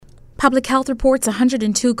Public Health reports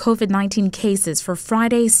 102 COVID-19 cases for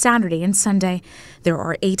Friday, Saturday and Sunday. There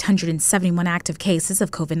are 871 active cases of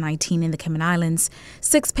COVID-19 in the Cayman Islands.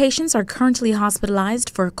 6 patients are currently hospitalized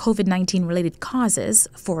for COVID-19 related causes,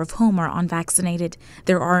 4 of whom are unvaccinated.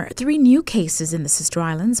 There are 3 new cases in the Sister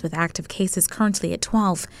Islands, with active cases currently at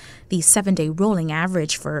 12. The 7-day rolling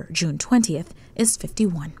average for June 20th is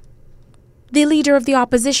 51. The Leader of the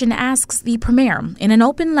Opposition asks the Premier in an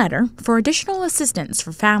open letter for additional assistance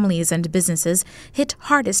for families and businesses hit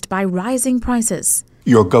hardest by rising prices.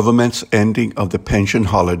 Your government's ending of the pension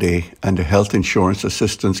holiday and the health insurance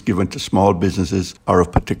assistance given to small businesses are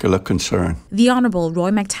of particular concern. The Honourable Roy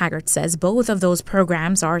McTaggart says both of those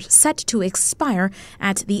programs are set to expire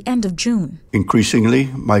at the end of June. Increasingly,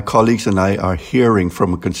 my colleagues and I are hearing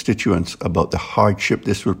from constituents about the hardship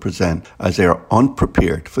this will present, as they are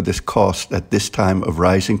unprepared for this cost at this time of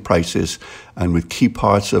rising prices and with key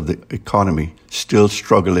parts of the economy still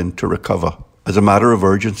struggling to recover. As a matter of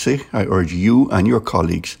urgency, I urge you and your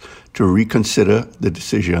colleagues to reconsider the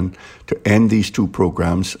decision to end these 2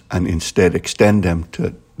 programs and instead extend them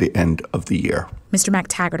to the end of the year. Mr.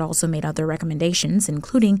 McTaggart also made other recommendations,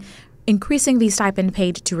 including increasing the stipend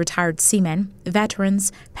paid to retired seamen,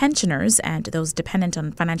 veterans, pensioners, and those dependent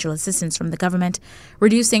on financial assistance from the government,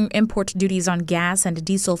 reducing import duties on gas and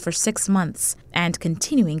diesel for 6 months, and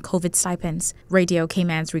continuing COVID stipends. Radio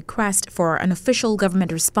Cayman's request for an official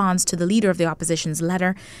government response to the Leader of the Opposition's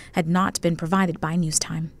letter had not been provided by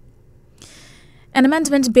Newstime. An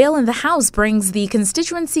amendment bill in the House brings the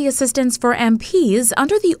constituency assistance for MPs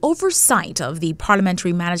under the oversight of the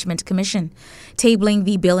Parliamentary Management Commission. Tabling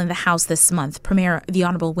the bill in the House this month, Premier the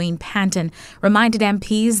Honourable Wayne Panton reminded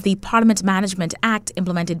MPs the Parliament Management Act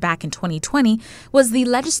implemented back in 2020 was the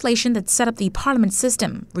legislation that set up the Parliament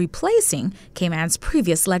system, replacing Cayman's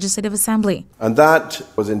previous Legislative Assembly. And that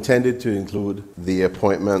was intended to include the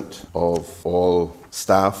appointment of all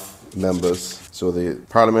staff members. So the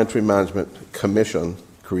Parliamentary Management Commission,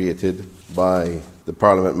 created by the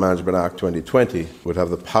Parliament Management Act 2020, would have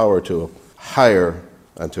the power to hire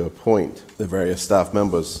and to appoint the various staff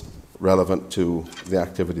members relevant to the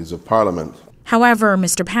activities of Parliament. However,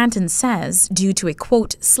 Mr. Panton says, due to a,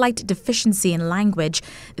 quote, slight deficiency in language,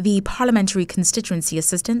 the parliamentary constituency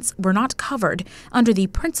assistants were not covered under the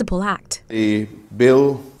Principal Act. The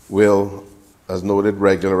bill will, as noted,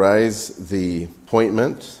 regularize the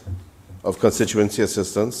appointment of constituency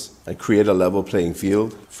assistants and create a level playing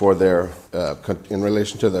field for their in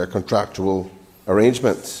relation to their contractual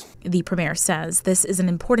arrangements. The Premier says this is an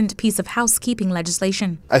important piece of housekeeping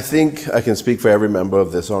legislation. I think I can speak for every member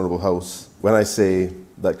of this Honourable House when I say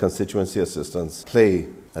that constituency assistants play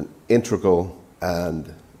an integral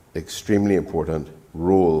and extremely important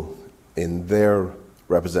role in their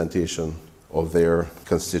representation of their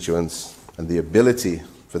constituents and the ability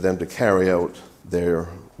for them to carry out their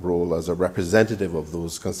role as a representative of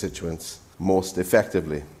those constituents most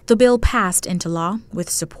effectively. The bill passed into law with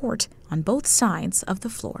support on both sides of the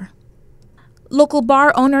floor. Local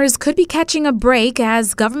bar owners could be catching a break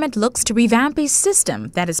as government looks to revamp a system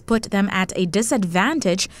that has put them at a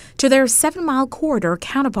disadvantage to their 7-mile corridor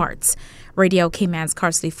counterparts. Radio Cayman's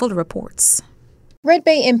Carsley Fuller reports. Red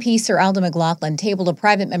Bay MP Sir Alden McLaughlin tabled a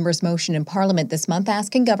private member's motion in Parliament this month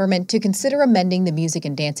asking government to consider amending the Music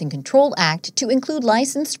and Dancing Control Act to include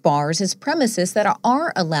licensed bars as premises that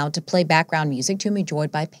are allowed to play background music to be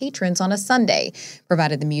enjoyed by patrons on a Sunday,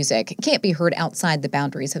 provided the music can't be heard outside the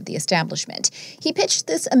boundaries of the establishment. He pitched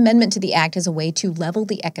this amendment to the act as a way to level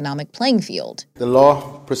the economic playing field. The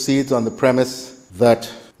law proceeds on the premise that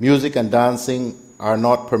music and dancing are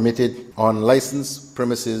not permitted on licensed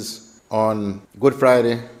premises on Good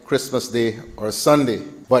Friday, Christmas Day, or Sunday.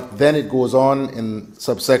 But then it goes on in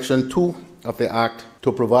subsection 2 of the Act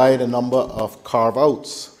to provide a number of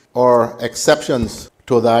carve-outs or exceptions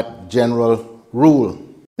to that general rule.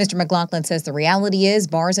 Mr. McLaughlin says the reality is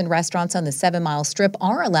bars and restaurants on the 7-mile strip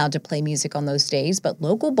are allowed to play music on those days, but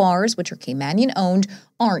local bars, which are Caymanian-owned,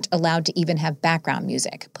 aren't allowed to even have background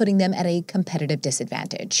music, putting them at a competitive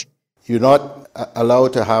disadvantage. You're not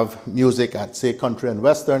allowed to have music at, say, Country and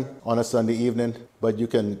Western on a Sunday evening, but you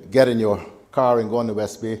can get in your car and go on the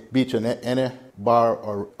West Bay Beach, and any bar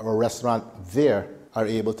or restaurant there are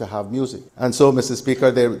able to have music. And so, Mr. Speaker,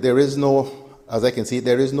 there is no, as I can see,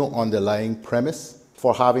 there is no underlying premise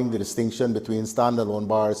for having the distinction between standalone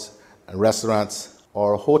bars and restaurants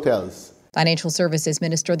or hotels. Financial Services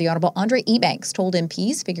Minister the Honourable Andre Ebanks told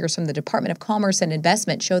MPs figures from the Department of Commerce and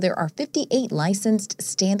Investment show there are 58 licensed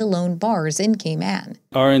standalone bars in Cayman.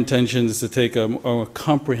 Our intention is to take a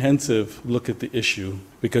comprehensive look at the issue,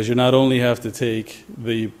 because you not only have to take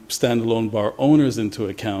the standalone bar owners into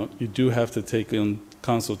account, you do have to take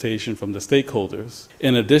consultation from the stakeholders.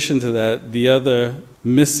 In addition to that, the other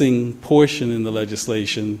missing portion in the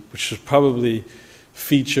legislation, which should probably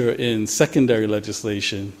feature in secondary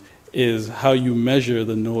legislation, is how you measure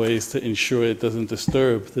the noise to ensure it doesn't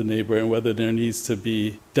disturb the neighbor, and whether there needs to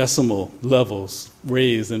be decimal levels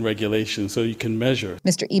raised in regulation so you can measure.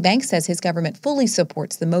 Mr. Ebanks says his government fully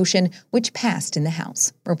supports the motion, which passed in the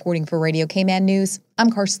House. Reporting for Radio Cayman News, I'm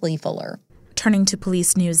Karsley Fuller. Turning to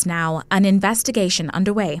police news now, an investigation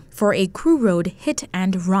underway for a Crew Road hit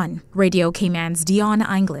and run. Radio Cayman's Dion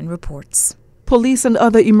Anglin reports. Police and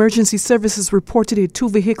other emergency services reported a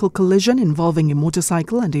two-vehicle collision involving a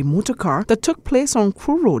motorcycle and a motorcar that took place on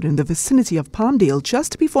Crew Road in the vicinity of Palmdale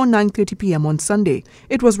just before 9:30 p.m. on Sunday.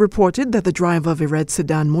 It was reported that the driver of a red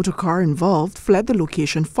sedan motorcar involved fled the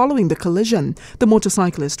location following the collision. The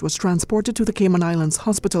motorcyclist was transported to the Cayman Islands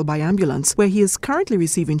Hospital by ambulance, where he is currently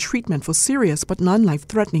receiving treatment for serious but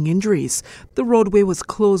non-life-threatening injuries. The roadway was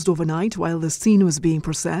closed overnight while the scene was being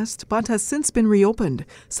processed, but has since been reopened.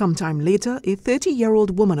 Sometime later, a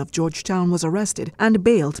 30-year-old woman of Georgetown was arrested and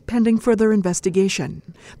bailed pending further investigation.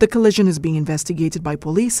 The collision is being investigated by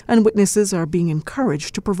police, and witnesses are being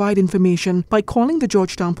encouraged to provide information by calling the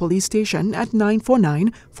Georgetown Police Station at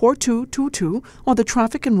 949-4222 or the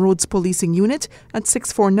Traffic and Roads Policing Unit at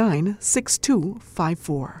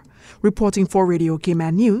 649-6254. Reporting for Radio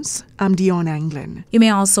Cayman News, I'm Dion Anglin. You may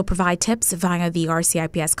also provide tips via the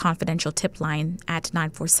RCIPS confidential tip line at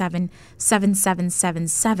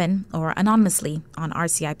 947-7777 or anonymously on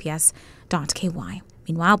rcips.ky.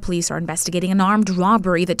 Meanwhile, police are investigating an armed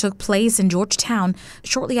robbery that took place in Georgetown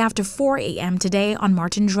shortly after 4 a.m. today on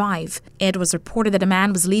Martin Drive. It was reported that a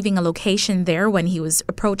man was leaving a location there when he was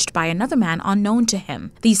approached by another man unknown to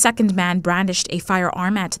him. The second man brandished a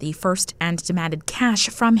firearm at the first and demanded cash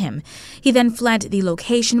from him. He then fled the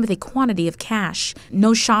location with a quantity of cash.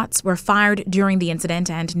 No shots were fired during the incident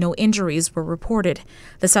and no injuries were reported.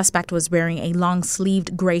 The suspect was wearing a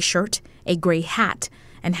long-sleeved gray shirt, a gray hat,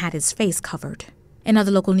 and had his face covered. In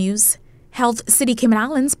other local news, Health City Cayman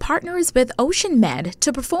Islands partners with Ocean Med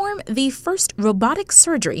to perform the first robotic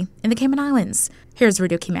surgery in the Cayman Islands. Here's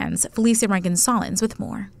Radio Cayman's Felicia Rankin-Solins with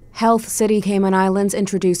more. Health City Cayman Islands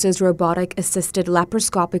introduces robotic-assisted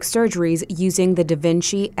laparoscopic surgeries using the Da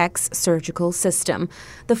Vinci X surgical system.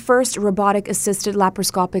 The first robotic-assisted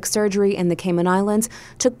laparoscopic surgery in the Cayman Islands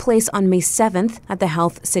took place on May 7th at the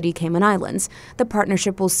Health City Cayman Islands. The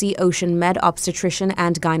partnership will see Ocean Med obstetrician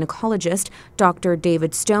and gynecologist Dr.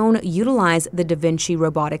 David Stone utilize the Da Vinci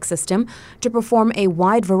robotic system to perform a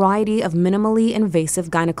wide variety of minimally invasive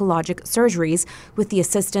gynecologic surgeries with the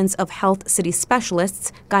assistance of Health City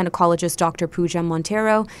specialists, gynecologist Dr. Pooja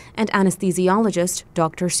Montero, and anesthesiologist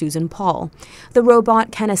Dr. Susan Paul. The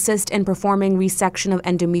robot can assist in performing resection of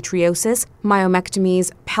endometriosis,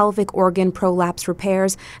 myomectomies, pelvic organ prolapse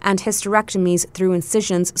repairs, and hysterectomies through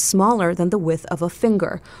incisions smaller than the width of a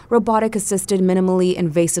finger. Robotic-assisted minimally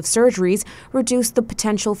invasive surgeries reduce the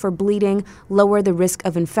potential for bleeding, lower the risk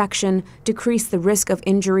of infection, decrease the risk of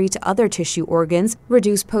injury to other tissue organs,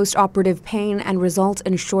 reduce post-operative pain, and result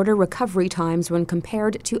in shorter recovery times when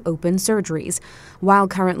compared to open surgeries. While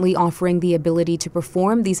currently offering the ability to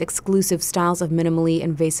perform these exclusive styles of minimally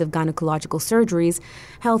invasive gynecological surgeries,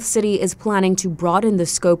 Health City is planning to broaden the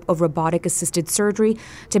scope of robotic-assisted surgery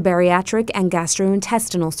to bariatric and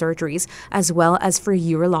gastrointestinal surgeries, as well as for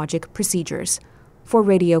urologic procedures. For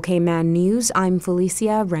Radio Cayman News, I'm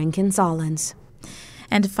Felicia Rankin-Solins.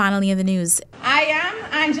 And finally in the news, I am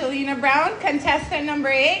Angelina Brown, contestant number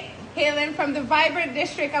 8, hailing from the vibrant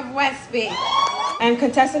district of West Bay. And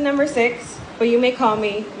contestant number 6, but you may call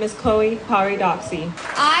me Miss Chloe Pari-Doxy.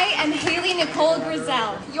 I am Haley Nicole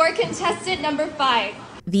Grizel, your contestant number 5.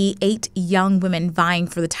 The 8 young women vying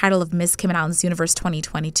for the title of Miss Cayman Islands Universe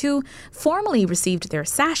 2022 formally received their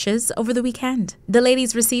sashes over the weekend. The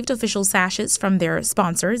ladies received official sashes from their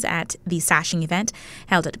sponsors at the sashing event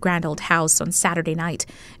held at Grand Old House on Saturday night.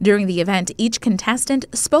 During the event, each contestant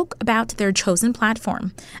spoke about their chosen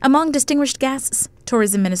platform. Among distinguished guests,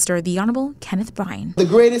 Tourism Minister the Honourable Kenneth Bryan. The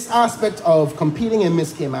greatest aspect of competing in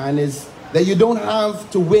Miss Cayman is that you don't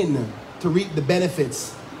have to win to reap the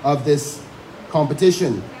benefits of this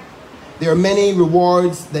competition. There are many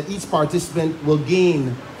rewards that each participant will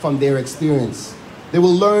gain from their experience. They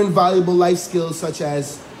will learn valuable life skills such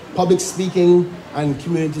as public speaking and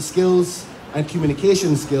community skills and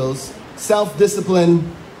communication skills, self-discipline,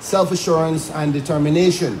 self-assurance, and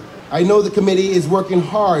determination. I know the committee is working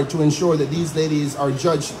hard to ensure that these ladies are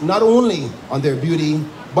judged not only on their beauty,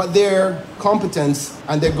 but their competence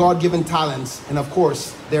and their God-given talents, and of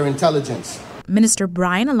course, their intelligence. Minister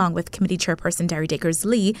Bryan, along with Committee Chairperson Derry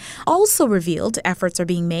Diggers-Lee, also revealed efforts are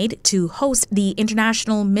being made to host the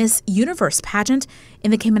International Miss Universe pageant in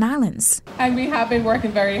the Cayman Islands. And we have been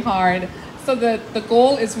working very hard. So the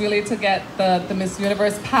goal is really to get the Miss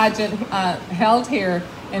Universe pageant held here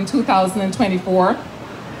in 2024. And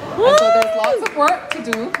so there's lots of work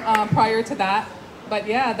to do prior to that. But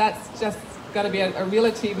yeah, that's just going to be a real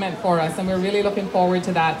achievement for us, and we're really looking forward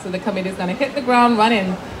to that. So the committee is going to hit the ground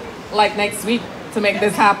running like next week to make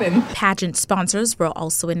this happen. Pageant sponsors were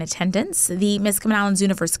also in attendance. The Miss Cayman Islands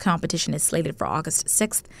Universe competition is slated for August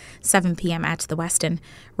 6th, 7 p.m. at the Westin.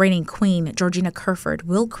 Reigning Queen Georgina Kerford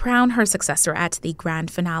will crown her successor at the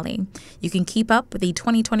grand finale. You can keep up with the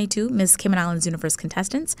 2022 Miss Cayman Islands Universe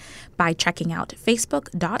contestants by checking out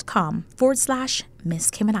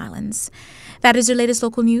facebook.com/Miss Cayman Islands. That is your latest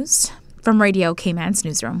local news. From Radio Cayman's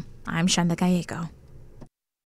newsroom, I'm Shanda Gallego.